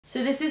So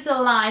this is a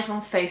live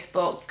on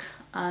Facebook,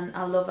 and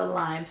I love her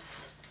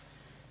lives.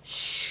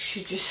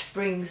 She just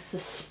brings the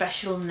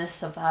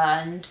specialness of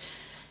her, and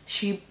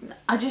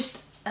I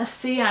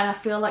see her and I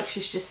feel like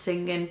she's just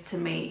singing to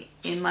me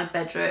in my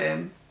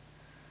bedroom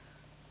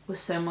with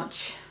so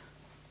much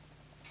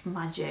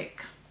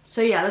magic.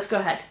 So yeah, let's go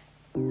ahead.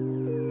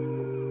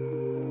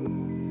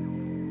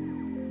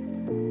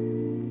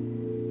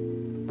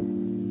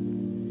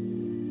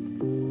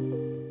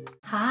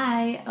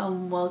 Hi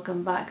and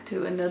welcome back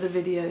to another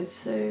video.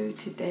 So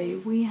today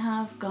we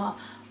have got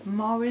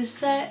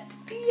Morissette.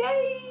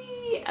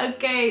 Yay!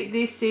 Okay,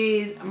 this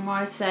is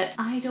Morissette.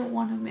 I don't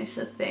want to miss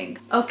a thing.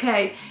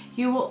 Okay,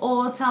 you were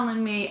all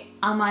telling me,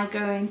 am I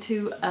going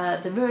to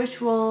the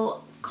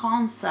virtual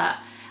concert?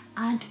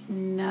 And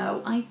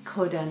no, I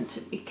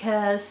couldn't,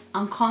 because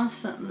I'm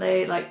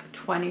constantly like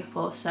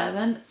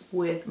 24/7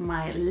 with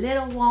my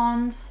little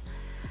ones.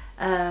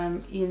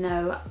 You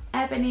know,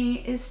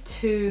 Ebony is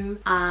 2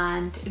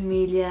 and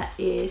Emilia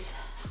is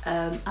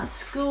at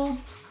school,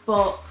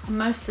 but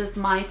most of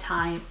my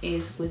time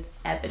is with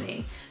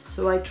Ebony.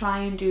 So I try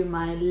and do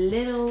my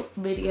little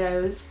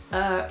videos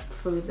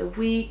through the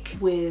week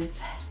with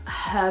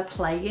her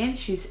playing.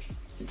 She's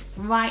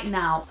right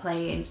now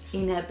playing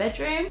in her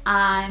bedroom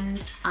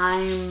and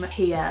I'm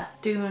here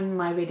doing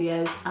my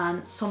videos,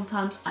 and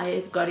sometimes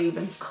I've got to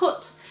even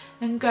cut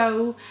and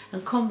go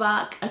and come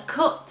back and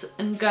cut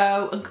and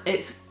go, and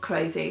it's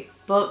crazy.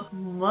 But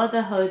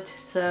motherhood,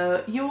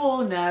 so you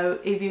all know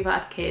if you've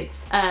had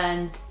kids,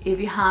 and if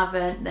you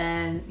haven't,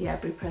 then yeah,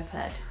 be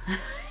prepared.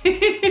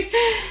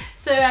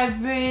 So I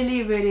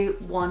really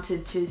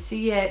wanted to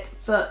see it,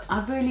 but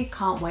I really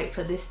can't wait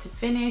for this to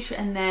finish,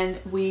 and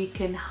then we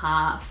can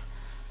have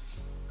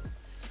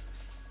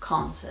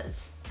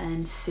concerts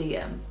and see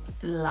them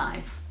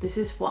live. This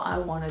is what I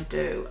want to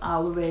do. I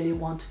really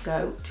want to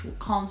go to a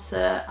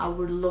concert. I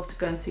would love to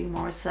go and see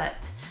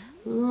Morissette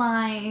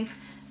live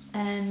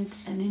and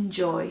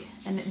enjoy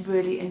and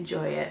really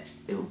enjoy it.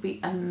 It would be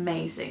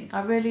amazing.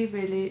 I really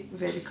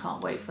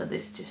can't wait for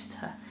this just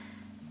to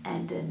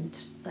end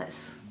and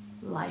let's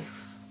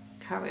life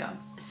carry on.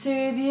 So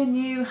if you're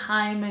new,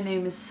 hi, my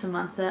name is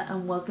Samantha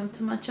and welcome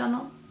to my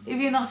channel. If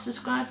you're not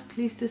subscribed,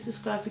 please do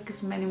subscribe,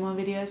 because many more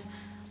videos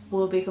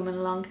will be coming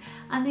along,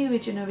 and the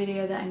original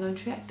video that I'm going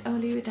to react, I will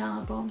leave it down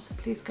at the bottom, so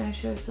please go and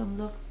show some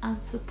love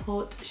and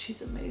support.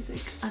 She's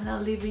amazing, and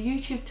I'll leave a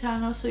YouTube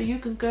channel so you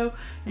can go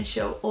and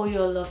show all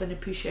your love and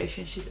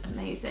appreciation. She's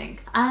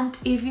amazing. And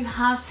if you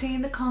have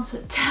seen the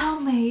concert,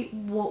 tell me,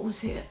 what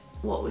was it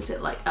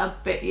like? I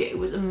bet you it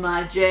was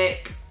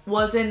magic,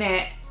 wasn't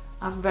it?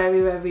 I'm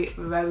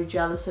very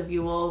jealous of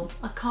you all.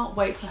 I can't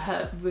wait for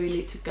her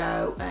really to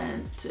go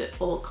and to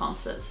all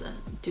concerts and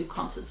do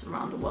concerts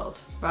around the world,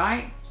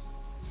 right?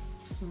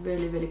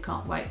 Really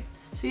can't wait.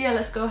 So yeah,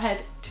 let's go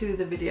ahead to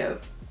the video.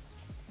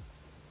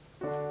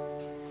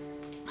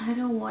 I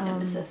don't want to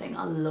miss a thing.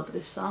 I love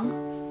this song.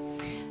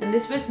 And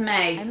this was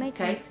May. I might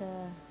okay? need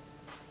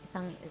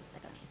isang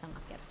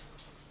akyat.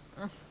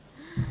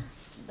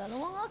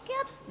 Dalawang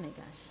akyat. Oh my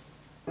gosh.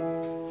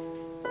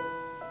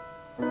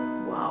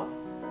 Wow.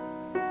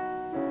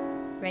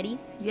 Ready?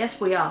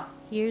 Yes, we are.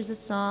 Here's a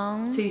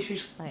song. See,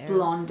 she's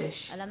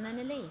blondish. Alam na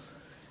nila eh.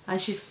 And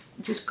she's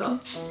just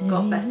got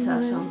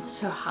better, so I'm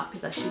so happy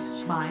that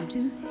she's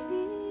fine.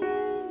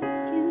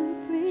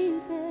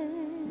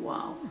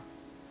 Wow.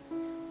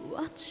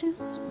 Watch you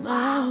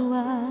smile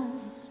while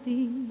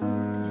asleep.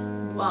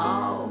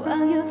 Wow.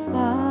 While you're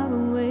far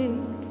away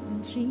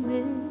and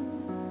dreaming,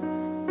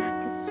 I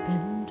could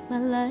spend my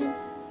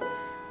life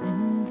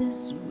in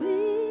this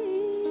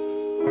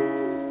sweet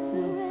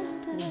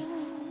surrender.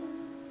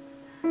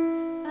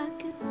 I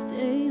could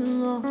stay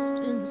lost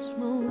in this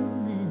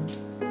moment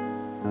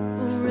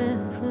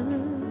forever.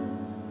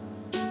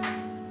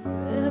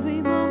 Every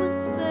moment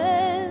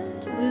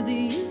spent with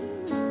you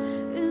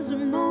is a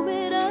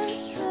moment I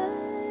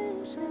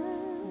treasure.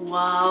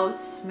 Wow,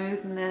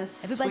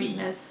 smoothness, Everybody.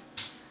 sweetness.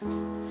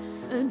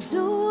 I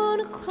don't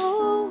wanna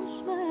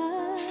close my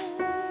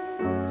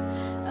eyes.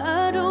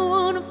 I don't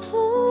wanna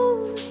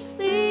fall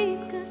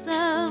asleep, 'cause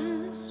I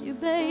miss you,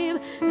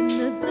 babe. And I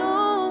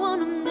don't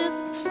wanna miss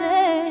a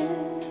thing,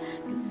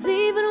 'cause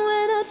even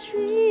when I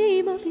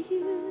dream of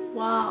you,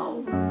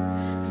 Wow.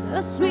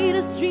 the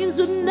sweetest dreams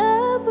would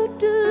never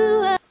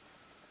do. I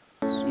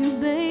miss you,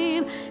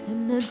 babe,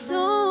 and I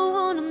don't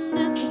wanna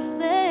miss a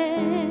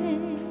thing.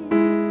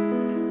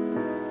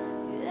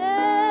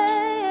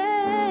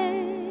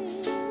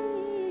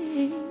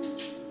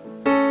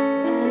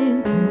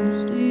 Lying close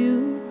to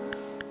you,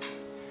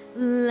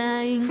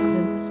 lying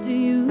close to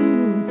you,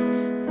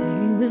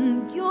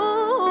 feeling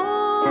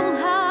your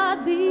heart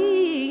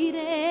beating,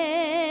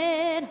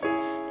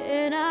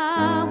 and I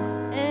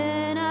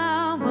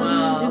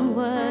wonder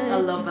what I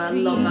love her,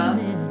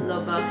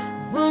 love her.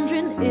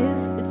 wondering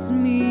if it's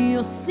me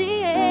you're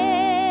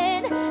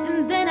seeing,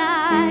 and then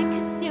I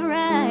kiss your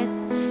eyes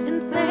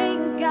and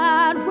thank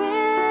God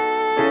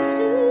we're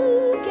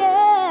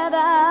together.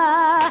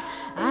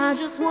 I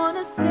just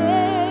wanna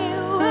stay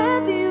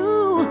with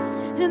you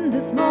in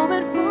this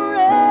moment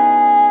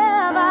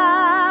forever.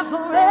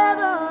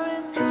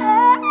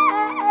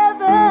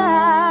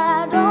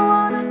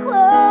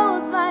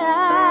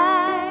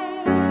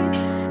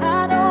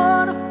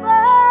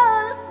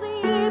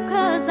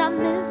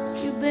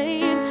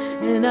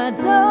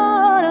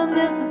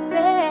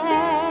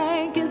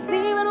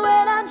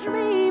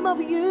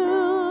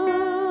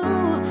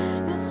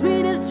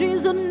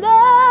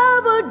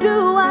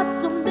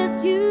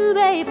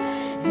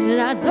 and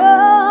I don't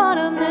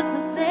wanna miss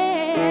a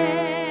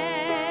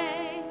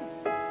thing.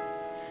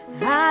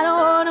 I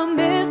don't wanna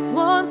miss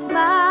one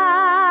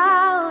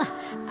smile,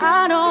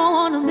 I don't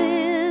wanna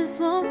miss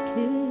one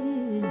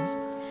kiss,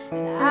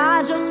 and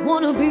I just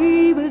wanna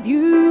be with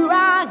you,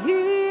 right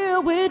here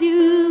with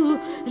you,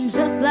 and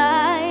just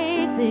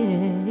like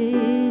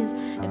this.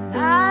 And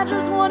I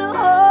just wanna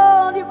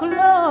hold you close,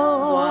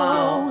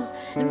 Wow.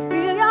 and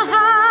feel your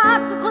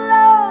heart so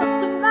close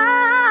to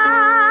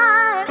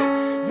mine,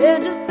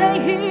 and just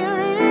stay here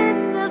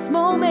in this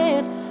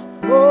moment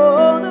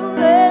for the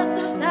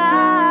rest of time.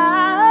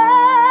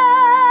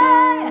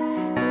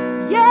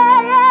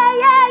 Yeah, yeah,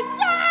 yeah,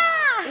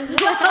 yeah.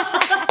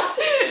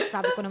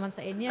 Sabi ko naman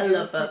sa inyo. I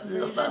love Smith it,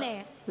 love version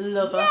it,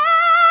 love it.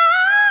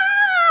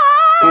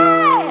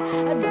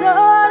 I don't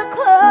wanna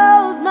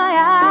close my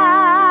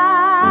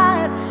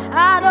eyes,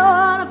 I don't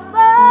wanna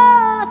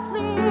fall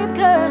asleep,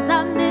 'cause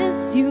I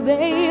miss you,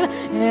 babe,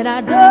 and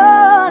I don't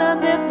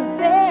wanna miss a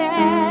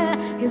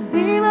thing. 'Cause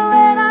even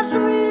when I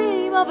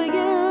dream of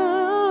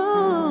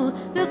you,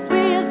 the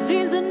sweetest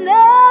dreams I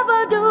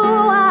never do,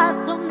 I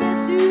still miss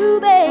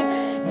you, babe,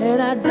 and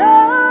I don't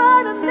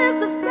wanna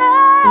miss a thing.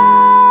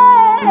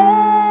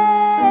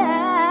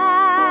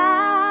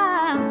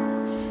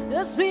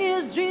 The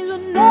sweetest dreams I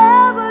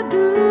never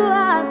do,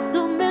 I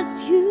still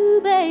miss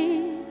you,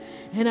 babe,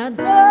 and I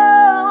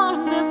don't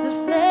wanna miss a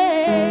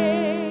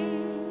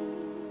thing.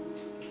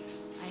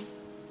 Ay.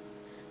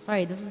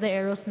 Sorry, this is the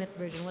Aerosmith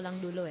version.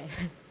 Walang dulo eh.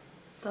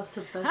 That's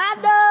the best I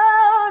one.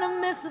 don't wanna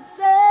miss a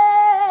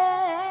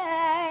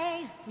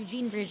thing.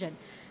 Eugene version.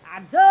 I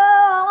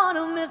don't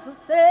wanna miss a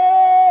thing.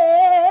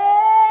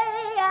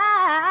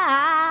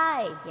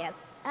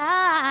 Yes.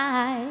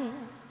 I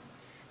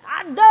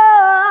don't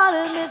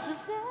wanna miss a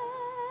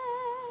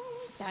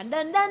thing. Dun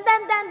dun dun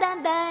dun dun dun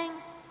dun.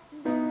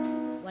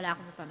 Wala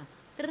ako sa tono.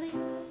 Tring.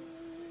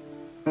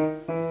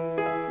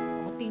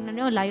 O, tingnan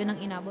nyo, layo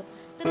ng inabot.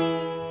 Tring.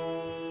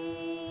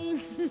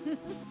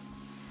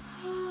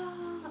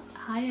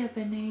 Hi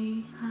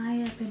Ebony.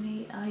 Hi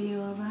Ebony. Are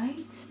you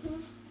alright?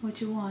 What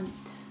do you want?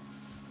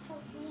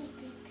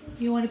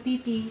 You want a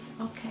pee-pee?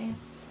 Okay.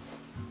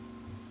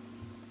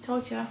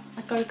 Told ya.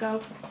 I gotta go.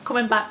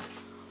 Coming back.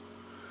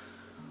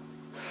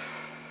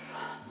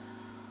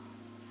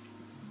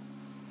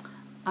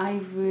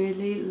 I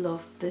really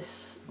loved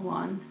this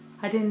one.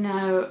 I didn't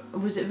know,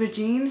 was it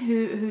Regine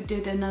who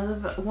did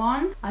another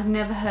one? I've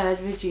never heard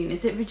Regine.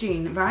 Is it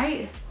Regine,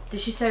 right? Did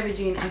she say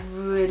Regine?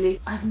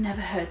 I've never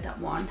heard that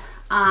one.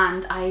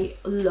 And I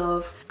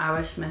love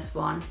Aerosmith's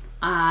one.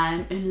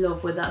 I'm in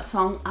love with that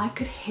song. I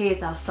could hear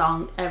that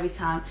song every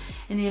time.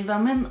 And if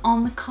I'm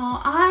on the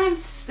car, I'm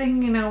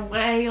singing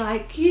away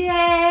like,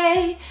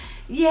 yay,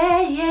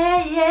 yeah,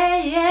 yeah, yeah,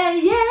 yeah,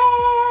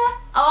 yeah.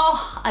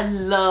 Oh, I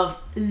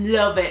love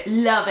it,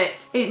 love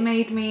it. It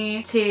made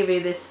me teary,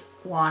 this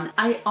one.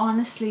 I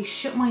honestly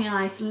shut my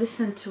eyes,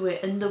 listened to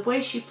it, and the way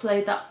she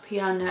played that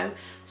piano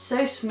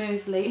so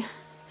smoothly.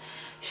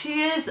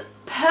 She is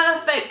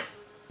perfect,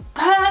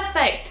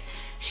 perfect.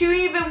 She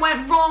even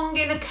went wrong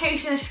in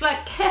occasions. She's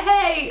like,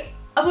 hey,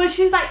 well,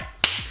 she's like,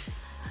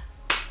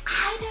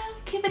 I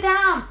don't give a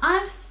damn.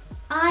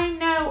 I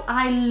know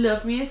I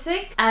love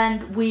music,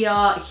 and we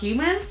are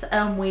humans,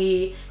 and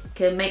we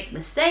can make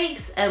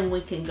mistakes and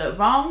we can go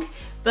wrong,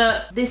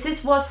 but this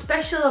is what's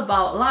special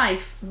about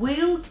life.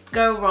 We'll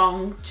go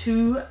wrong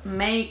to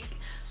make,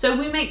 so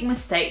we make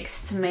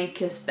mistakes to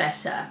make us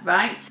better,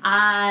 right?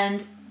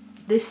 And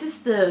this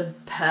is the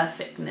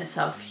perfectness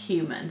of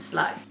humans.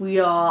 Like, we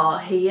are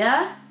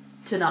here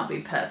to not be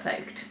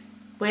perfect.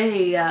 We're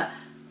here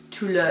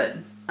to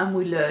learn, and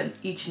we learn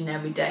each and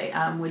every day,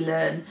 and we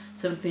learn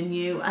something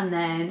new, and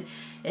then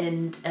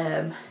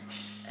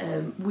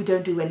we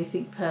don't do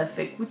anything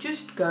perfect. We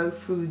just go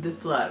through the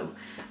flow,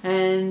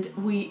 and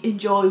we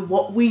enjoy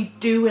what we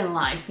do in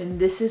life, and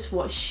this is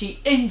what she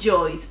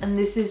enjoys, and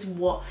this is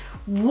what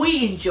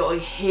we enjoy,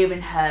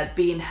 hearing her,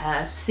 being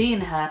her,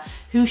 seeing her,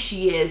 who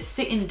she is,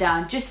 sitting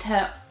down, just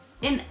her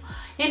in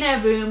her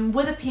room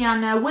with a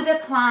piano, with her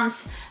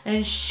plants,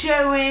 and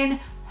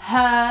showing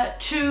her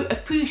true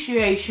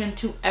appreciation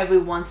to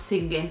everyone,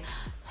 singing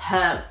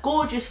her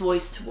gorgeous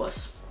voice to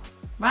us.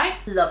 Right?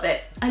 Love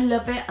it. I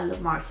love it. I love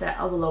Morissette.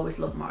 I will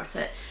always love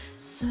Morissette.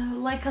 So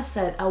like I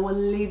said, I will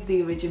leave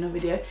the original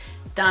video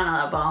down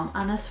at the bottom,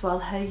 and as well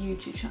her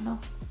YouTube channel.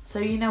 So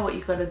you know what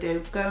you gotta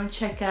do. Go and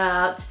check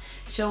out,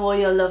 show all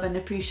your love and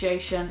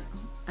appreciation,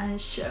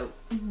 and show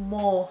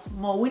more.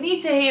 We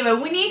need to hear her.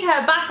 We need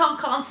her back on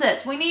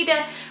concerts. We need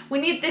her. We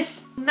need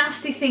this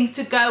nasty thing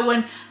to go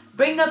and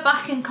bring her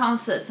back in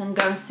concerts and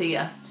go and see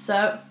her.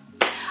 So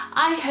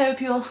I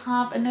hope you'll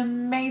have an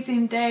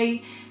amazing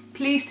day.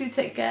 Please do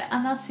take care,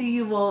 and I'll see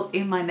you all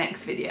in my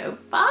next video.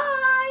 Bye!